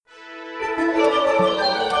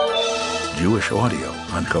Jewish audio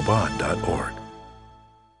on Chabad.org.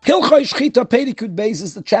 Hilchai Shechitah Perikud Beis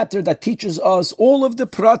is the chapter that teaches us all of the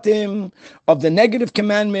pratim of the negative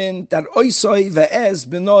commandment that oisoi ve'ez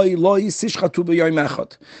benoi loi sishchatu b'yoyim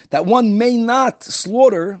echad, that one may not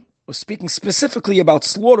slaughter. We're speaking specifically about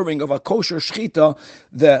slaughtering of a kosher shechita,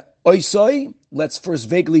 the oisoi. Let's first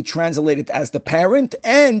vaguely translate it as the parent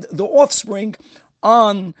and the offspring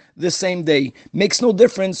on the same day. Makes no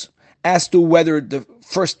difference as to whether the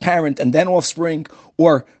first parent and then offspring,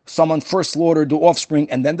 or someone first slaughtered the offspring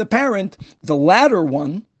and then the parent. The latter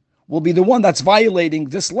one will be the one that's violating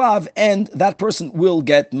this law, and that person will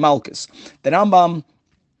get malchus. The Rambam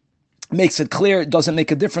makes it clear it doesn't make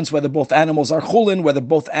a difference whether both animals are chulin, whether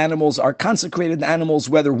both animals are consecrated animals,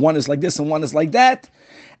 whether one is like this and one is like that.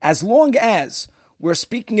 As long as we're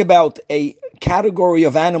speaking about a category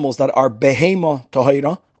of animals that are behema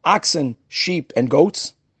tahira, oxen, sheep, and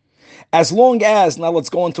goats, as long as, now let's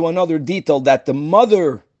go into another detail, that the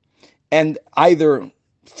mother and either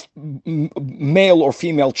male or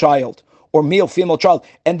female child, or male-female child,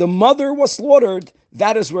 and the mother was slaughtered,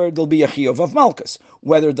 that is where there'll be a chiyuv of malchus.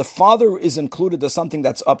 Whether the father is included as something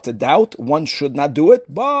that's up to doubt, one should not do it,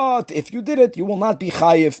 but if you did it, you will not be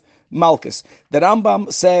chayiv malchus. The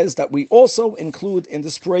Rambam says that we also include in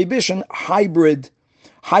this prohibition hybrid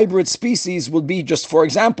species would be, just for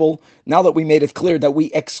example, now that we made it clear that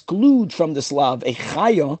we exclude from this law a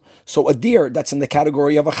chaya, so a deer that's in the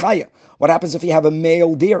category of a chaya. What happens if you have a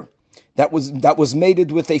male deer that was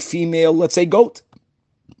mated with a female, let's say, goat,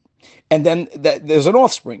 and then there's an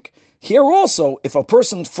offspring? Here also, if a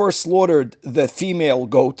person first slaughtered the female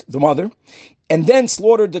goat, the mother, and then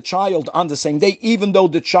slaughtered the child on the same day, even though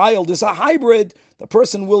the child is a hybrid, the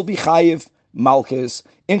person will be chayiv malchus.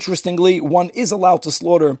 Interestingly, one is allowed to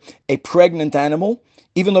slaughter a pregnant animal,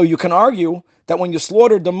 even though you can argue that when you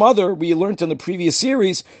slaughtered the mother, we learned in the previous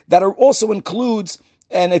series, that it also includes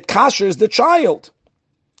and it kashers the child.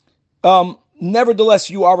 Nevertheless,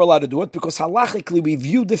 you are allowed to do it because halachically we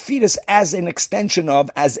view the fetus as an extension of,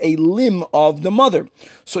 as a limb of the mother.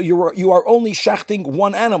 So you are only shechting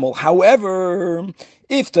one animal. However,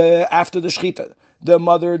 if after the shechita, the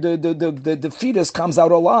mother, the fetus comes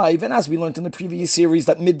out alive, and as we learned in the previous series,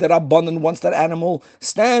 that midrabanan, once that animal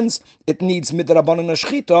stands, it needs midrabanan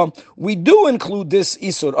shechita. We do include this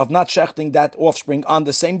isur of not shechting that offspring on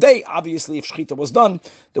the same day. Obviously, if shechita was done,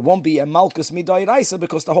 there won't be a malchus midairaisa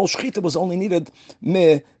because the whole shechita was only needed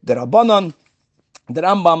midrabanan. The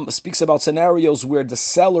Rambam speaks about scenarios where the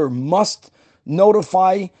seller must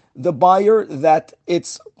notify the buyer that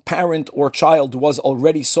its parent or child was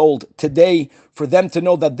already sold today, for them to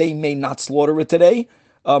know that they may not slaughter it today.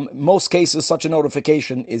 Most cases, such a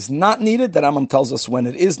notification is not needed. The Rambam tells us when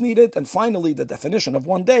it is needed. And finally, the definition of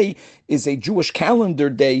one day is a Jewish calendar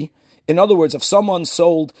day. In other words, if someone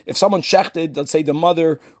shechted, let's say the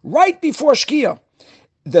mother, right before Shkia,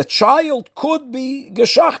 the child could be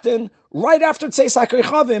geschachten right after Tzei Sakei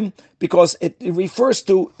Chavim, because it refers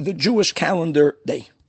to the Jewish calendar day.